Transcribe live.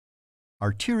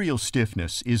Arterial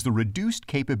stiffness is the reduced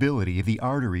capability of the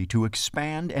artery to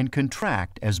expand and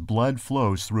contract as blood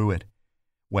flows through it.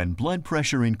 When blood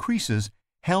pressure increases,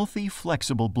 healthy,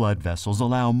 flexible blood vessels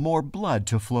allow more blood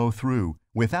to flow through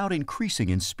without increasing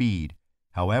in speed.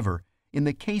 However, in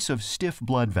the case of stiff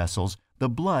blood vessels, the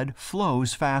blood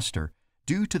flows faster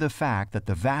due to the fact that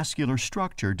the vascular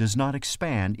structure does not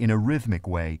expand in a rhythmic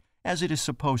way as it is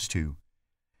supposed to.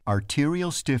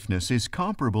 Arterial stiffness is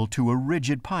comparable to a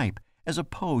rigid pipe as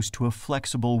opposed to a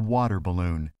flexible water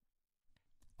balloon.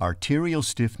 Arterial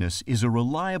stiffness is a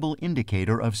reliable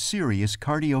indicator of serious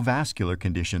cardiovascular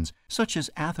conditions such as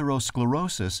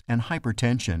atherosclerosis and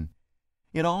hypertension.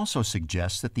 It also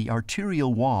suggests that the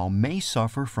arterial wall may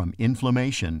suffer from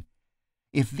inflammation.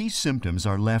 If these symptoms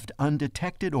are left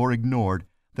undetected or ignored,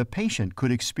 the patient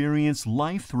could experience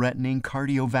life-threatening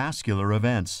cardiovascular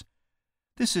events.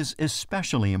 This is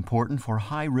especially important for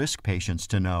high-risk patients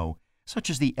to know, such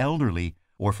as the elderly,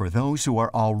 or for those who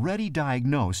are already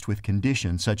diagnosed with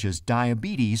conditions such as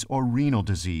diabetes or renal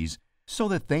disease, so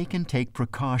that they can take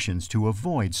precautions to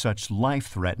avoid such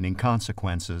life-threatening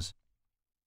consequences.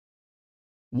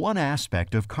 One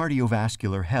aspect of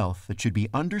cardiovascular health that should be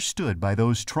understood by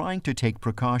those trying to take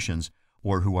precautions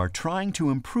or who are trying to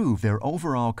improve their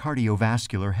overall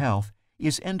cardiovascular health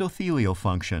is endothelial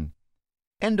function.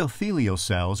 Endothelial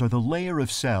cells are the layer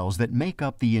of cells that make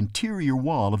up the interior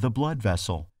wall of the blood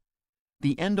vessel.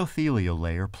 The endothelial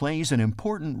layer plays an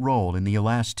important role in the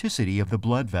elasticity of the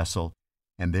blood vessel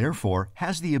and therefore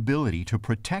has the ability to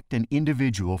protect an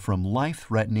individual from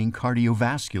life-threatening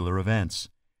cardiovascular events.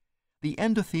 The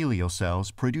endothelial cells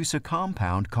produce a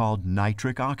compound called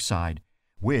nitric oxide,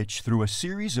 which, through a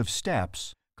series of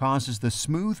steps, causes the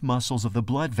smooth muscles of the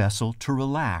blood vessel to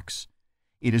relax.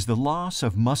 It is the loss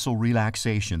of muscle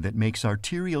relaxation that makes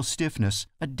arterial stiffness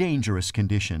a dangerous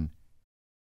condition.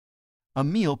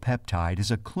 AmealPeptide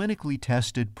is a clinically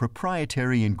tested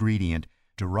proprietary ingredient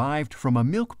derived from a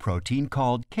milk protein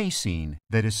called casein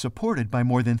that is supported by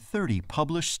more than 30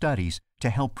 published studies to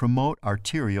help promote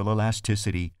arterial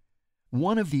elasticity.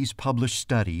 One of these published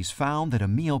studies found that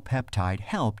AmealPeptide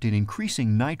helped in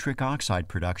increasing nitric oxide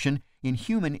production in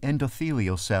human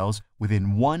endothelial cells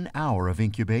within 1 hour of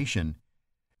incubation.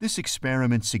 This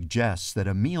experiment suggests that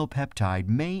AmealPeptide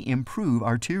may improve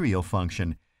arterial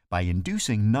function by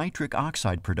inducing nitric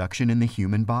oxide production in the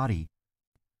human body.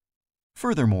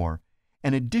 Furthermore,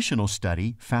 an additional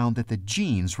study found that the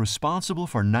genes responsible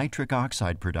for nitric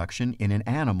oxide production in an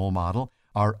animal model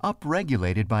are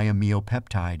upregulated by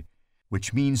AmealPeptide,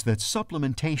 which means that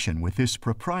supplementation with this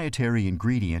proprietary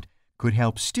ingredient could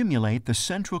help stimulate the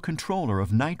central controller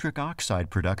of nitric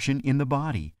oxide production in the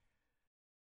body.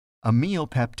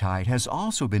 AmealPeptide has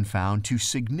also been found to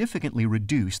significantly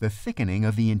reduce the thickening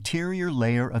of the interior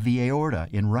layer of the aorta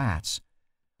in rats.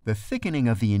 The thickening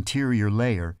of the interior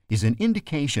layer is an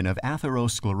indication of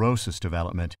atherosclerosis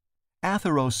development.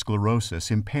 Atherosclerosis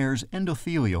impairs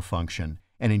endothelial function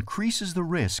and increases the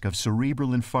risk of cerebral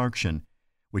infarction,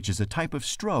 which is a type of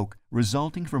stroke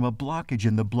resulting from a blockage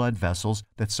in the blood vessels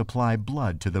that supply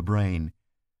blood to the brain.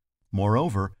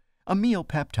 Moreover,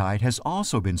 AmealPeptide has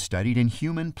also been studied in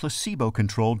human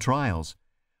placebo-controlled trials.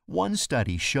 One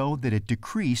study showed that it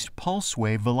decreased pulse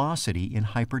wave velocity in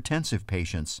hypertensive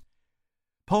patients.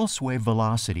 Pulse wave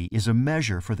velocity is a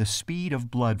measure for the speed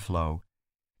of blood flow.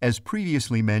 As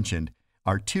previously mentioned,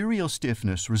 arterial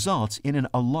stiffness results in an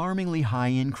alarmingly high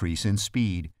increase in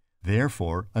speed.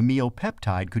 Therefore,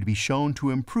 AmealPeptide could be shown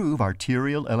to improve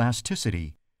arterial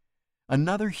elasticity.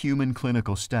 Another human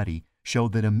clinical study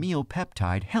showed that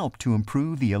AmealPeptide helped to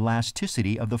improve the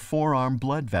elasticity of the forearm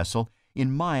blood vessel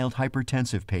in mild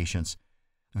hypertensive patients,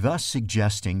 thus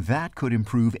suggesting that could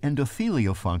improve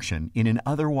endothelial function in an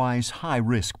otherwise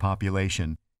high-risk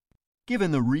population.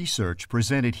 Given the research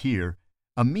presented here,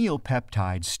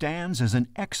 AmealPeptide stands as an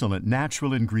excellent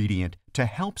natural ingredient to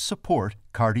help support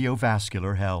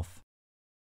cardiovascular health.